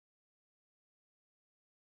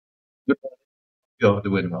Good morning. You're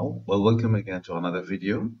doing well. Well, welcome again to another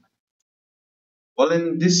video. Well,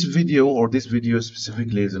 in this video, or this video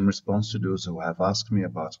specifically, is in response to those who have asked me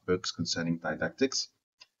about books concerning didactics,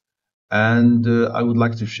 and I would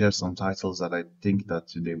like to share some titles that I think that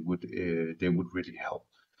they would really help.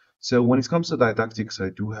 So, when it comes to didactics, I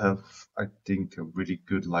do have, I think, a really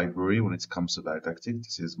good library when it comes to didactics.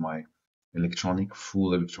 This is my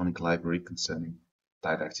full electronic library concerning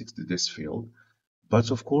didactics to this field. But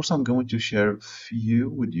of course, I'm going to share a few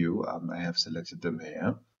with you. I have selected them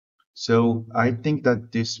here. So I think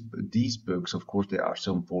that these books, of course, they are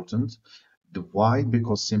so important. The why?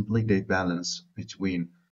 Because simply they balance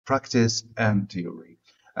between practice and theory.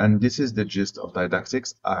 And this is the gist of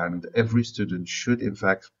didactics. And every student should, in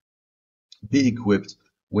fact, be equipped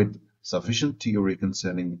with sufficient theory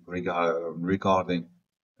concerning regarding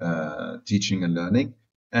teaching and learning,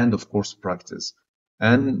 and of course practice.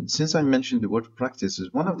 And since I mentioned the word practice,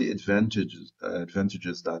 is one of the advantages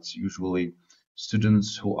that usually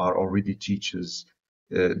students who are already teachers,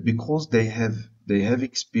 because they have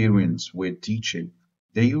experience with teaching,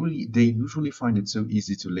 they usually find it so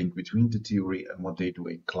easy to link between the theory and what they do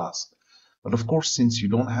in class. But of course, since you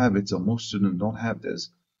don't have it, or most students don't have this,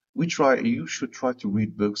 you should try to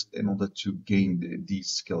read books in order to gain these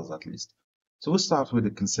skills at least. So we'll start with the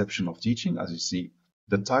conception of teaching. As you see,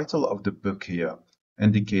 the title of the book here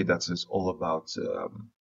indicate that it's all about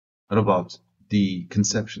the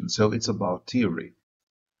conception. So it's about theory.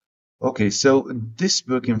 Okay, so this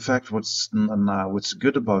book, in fact, what's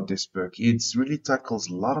good about this book, it really tackles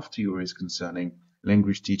a lot of theories concerning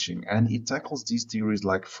language teaching, and it tackles these theories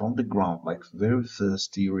like from the ground, like very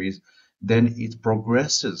first theories, then it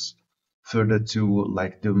progresses further to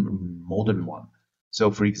like the modern one. So,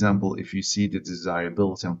 for example, if you see the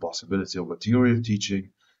desirability and possibility of a theory of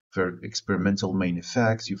teaching, for experimental main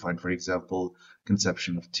effects, you find, for example,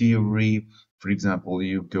 conception of theory, for example,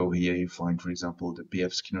 you go here, you find, for example, the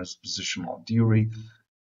B.F. Skinner's positional theory,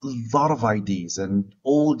 a lot of ideas, and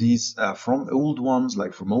all these from old ones,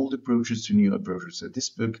 like from old approaches to new approaches. So this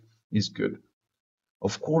book is good.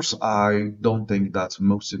 Of course, I don't think that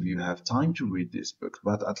most of you have time to read this book,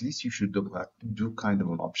 but at least you should do kind of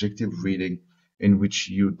an objective reading in which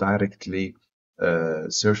you directly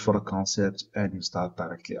search for a concept and you start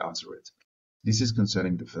directly answer it. This is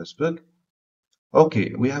concerning the first book.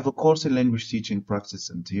 Okay, we have a course in language teaching, practice,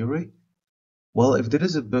 and theory. Well, if there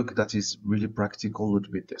is a book that is really practical, it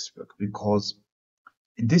would be this book, because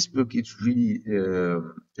in this book it really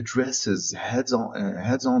addresses heads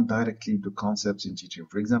on directly the concepts in teaching.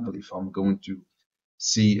 For example, if I'm going to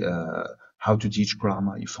see how to teach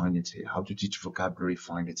grammar, you find it here. How to teach vocabulary, you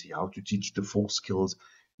find it here. How to teach the four skills,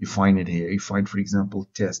 you find it here. You find, for example,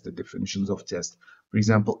 test, the definitions of test. For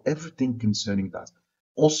example, everything concerning that.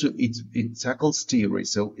 Also, it tackles theory,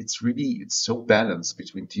 so it's so balanced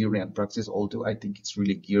between theory and practice. Although I think it's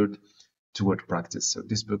really geared toward practice. So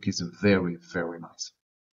this book is very, very nice.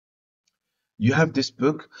 You have this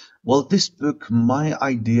book. Well, this book, my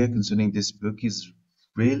idea concerning this book is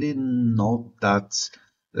really not that.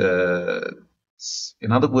 Uh,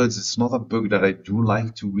 in other words, it's not a book that I do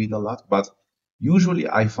like to read a lot, but usually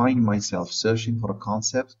I find myself searching for a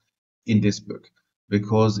concept in this book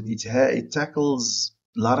because it tackles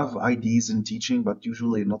a lot of ideas in teaching, but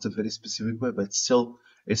usually not a very specific way. But still,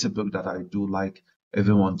 it's a book that I do like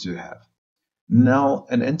everyone to have. Now,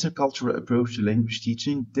 an intercultural approach to language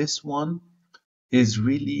teaching. This one is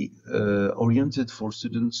really oriented for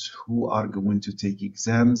students who are going to take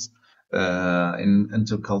exams in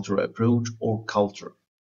intercultural approach or culture.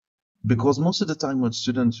 Because most of the time when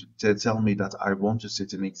students tell me that I want to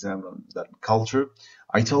sit an exam on that culture,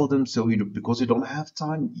 I tell them, so because you don't have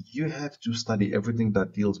time, you have to study everything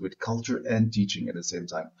that deals with culture and teaching at the same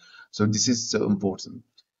time. So this is so important.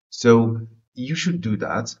 So you should do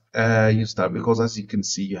that. You start because, as you can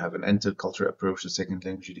see, you have an intercultural approach to second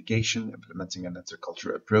language education, implementing an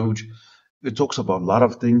intercultural approach. It talks about a lot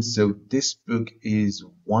of things. So this book is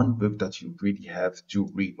one book that you really have to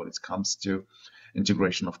read when it comes to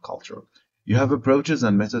integration of culture. You have approaches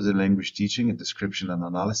and methods in language teaching and description and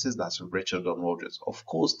analysis. That's Richard Don Rogers. Of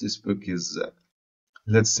course, this book is,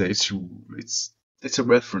 let's say, it's a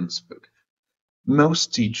reference book.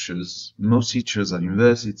 Most teachers at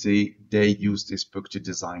university, they use this book to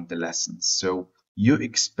design the lessons. So you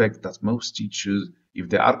expect that most teachers, if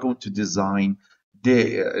they are going to design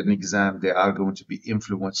an exam, they are going to be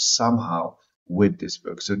influenced somehow with this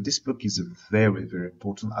book. So this book is very, very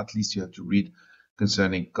important. At least you have to read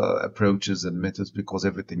concerning approaches and methods because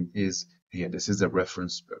everything is here. This is a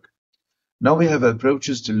reference book. Now we have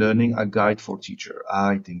approaches to learning, a guide for teacher.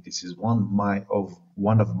 I think this is one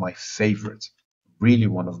of my favorite really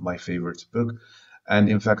one of my favorite book. And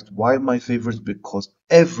in fact, why my favorite? Because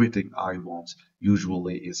everything I want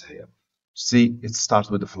usually is here. See, it starts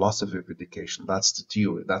with the philosophy of education. That's the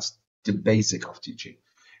theory. That's the basic of teaching.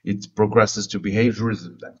 It progresses to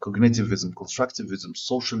behaviorism, then cognitivism, constructivism,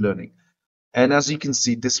 social learning. And as you can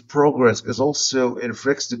see, this progress is also, it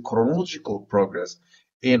reflects the chronological progress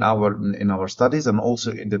in our studies and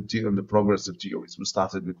also in the progress of theories. We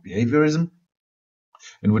started with behaviorism,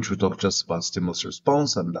 in which we talk just about stimulus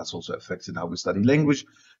response, and that's also affected how we study language,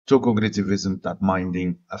 to cognitivism, that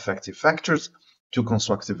minding affective factors, to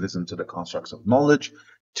constructivism, to the constructs of knowledge,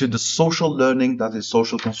 to the social learning, that is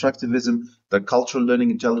social constructivism, the cultural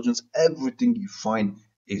learning intelligence, everything you find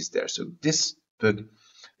is there. So this book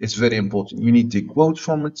is very important. You need to quote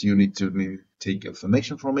from it, you need to take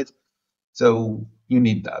information from it. So you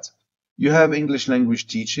need that. You have English language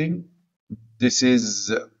teaching. This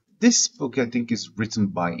is this book, I think, is written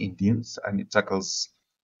by Indians, and it tackles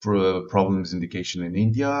problems in education in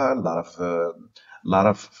India. A lot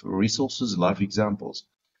of resources, a lot of examples.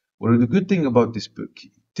 Well, the good thing about this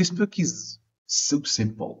book is so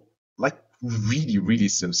simple, like really, really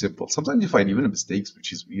so simple. Sometimes you find even mistakes,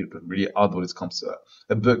 which is weird, but really odd when it comes to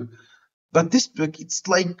a book. But this book, it's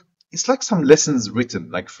like some lessons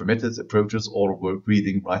written, like for methods, approaches, oral work,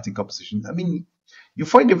 reading, writing, composition. I mean, you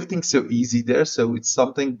find everything so easy there, so it's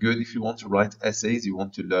something good if you want to write essays, you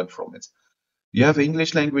want to learn from it. You have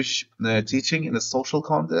English language teaching in a social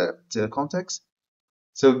context.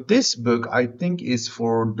 So this book, I think, is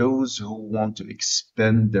for those who want to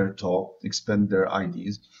expand their thought, expand their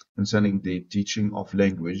ideas concerning the teaching of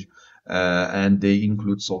language, and they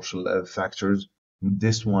include social factors.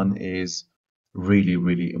 This one is really,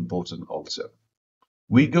 really important also.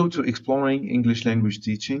 We go to exploring English language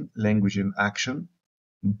teaching, language in action.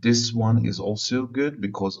 This one is also good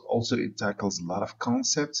because also it tackles a lot of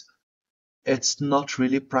concepts. It's not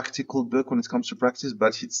really a practical book when it comes to practice,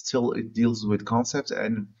 but it deals with concepts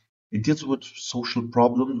and it deals with social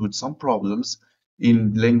problems, with some problems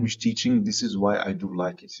in language teaching. This is why I do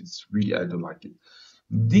like it. It's really, I do like it.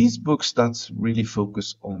 These books that really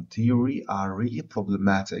focus on theory are really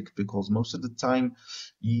problematic because most of the time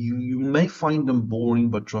you may find them boring,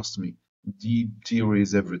 but trust me, the theory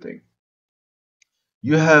is everything.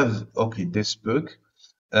 You have, okay, this book.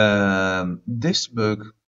 This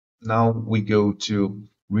book, now we go to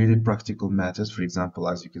really practical matters. For example,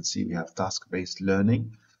 as you can see, we have task-based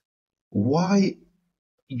learning. Why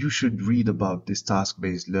you should read about this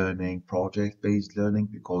task-based learning, project-based learning,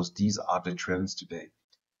 because these are the trends today.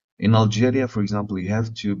 In Algeria, for example, you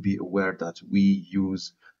have to be aware that we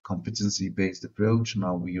use competency-based approach.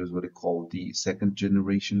 Now we use what they call the second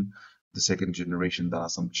generation. The second generation, there are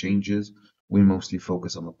some changes. We mostly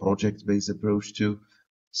focus on a project-based approach too.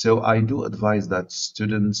 So I do advise that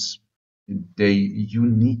students, you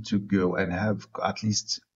need to go and have at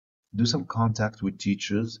least do some contact with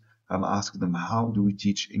teachers and ask them, how do we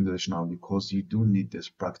teach English now? Because you do need this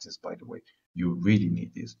practice, by the way. You really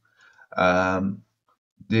need this. Um,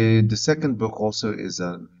 the second book also is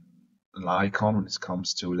an icon when it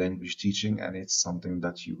comes to language teaching, and it's something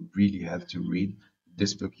that you really have to read.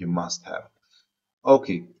 This book you must have.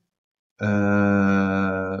 Okay,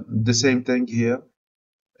 the same thing here.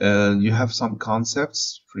 You have some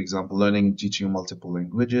concepts, for example, learning and teaching multiple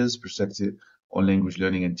languages, perspective on language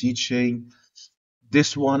learning and teaching.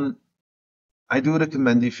 This one, I do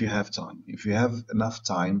recommend if you have time. If you have enough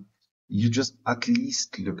time, you just at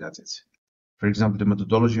least look at it. For example, the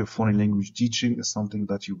methodology of foreign language teaching is something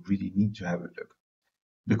that you really need to have a look.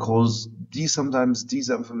 Because sometimes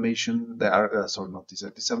these information,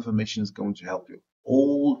 this information is going to help you.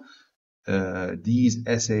 All these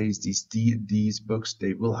essays, these books,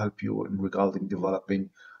 they will help you in regarding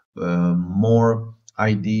developing more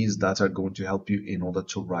ideas that are going to help you in order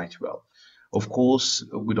to write well. Of course,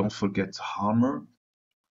 we don't forget Hammer,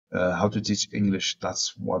 How to Teach English.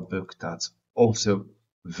 That's one book that's also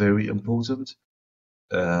very important.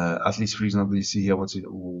 At least, for example, you see here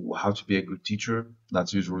how to be a good teacher.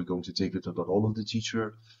 That's usually going to take you to the role of the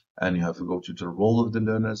teacher, and you have to go to the role of the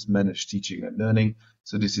learners, manage teaching and learning.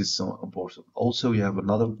 So this is so important. Also, you have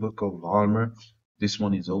another book of Harmer. This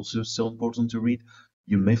one is also so important to read.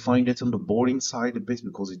 You may find it on the boring side a bit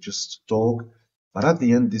because it just talk, but at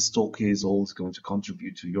the end, this talk is always going to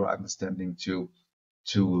contribute to your understanding to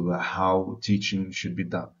how teaching should be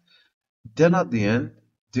done. Then at the end,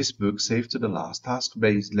 this book, Saved to the Last,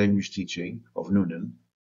 Task-Based Language Teaching of Noonan.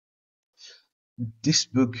 This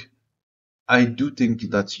book, I do think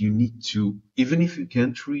that you need to, even if you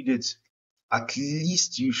can't read it, at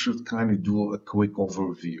least you should kind of do a quick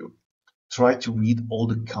overview. Try to read all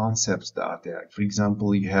the concepts that are there. For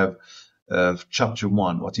example, you have Chapter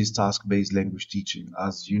 1, what is task-based language teaching?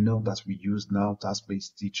 As you know that we use now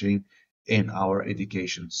task-based teaching in our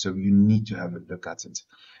education, so you need to have a look at it.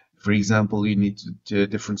 For example, you need to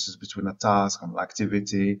differences between a task and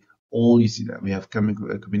activity. All you see that we have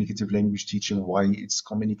communicative language teaching. Why it's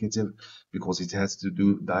communicative? Because it has to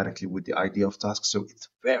do directly with the idea of task, so it's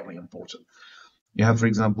very important. You have, for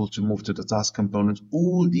example, to move to the task component.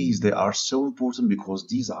 All these, they are so important because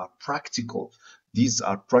these are practical. These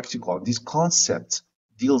are practical. This concept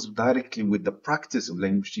deals directly with the practice of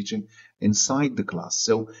language teaching inside the class.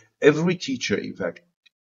 So every teacher, in fact,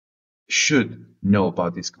 should know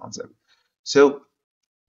about this concept. So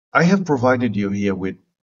I have provided you here with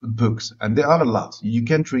books, and there are a lot. You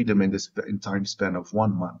can't read them in this in time span of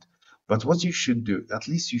 1 month. But what you should do, at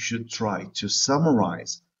least you should try to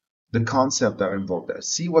summarize the concept that are involved there.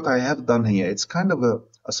 See what I have done here. It's kind of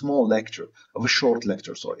a small lecture, of a short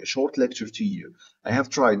lecture, sorry, a short lecture to you. I have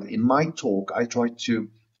tried, in my talk, I tried to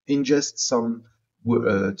ingest some,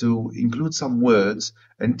 to include some words,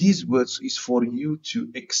 and these words is for you to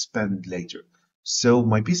expand later. So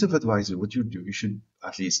my piece of advice is what you do, you should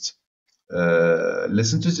at least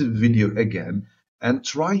listen to the video again and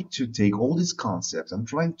try to take all these concepts and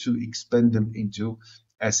try to expand them into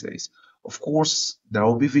essays. Of course, there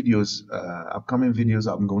will be videos, upcoming videos.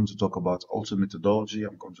 I'm going to talk about also methodology.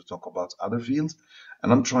 I'm going to talk about other fields,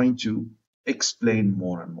 and I'm trying to explain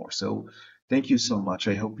more and more. So thank you so much.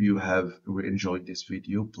 I hope you have enjoyed this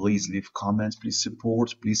video. Please leave comments, please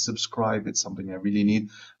support, please subscribe. It's something I really need.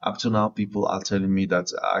 Up to now, people are telling me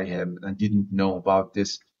that I didn't know about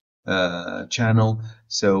this channel.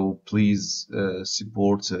 So please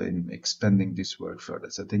support in expanding this work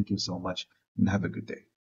further. So thank you so much and have a good day.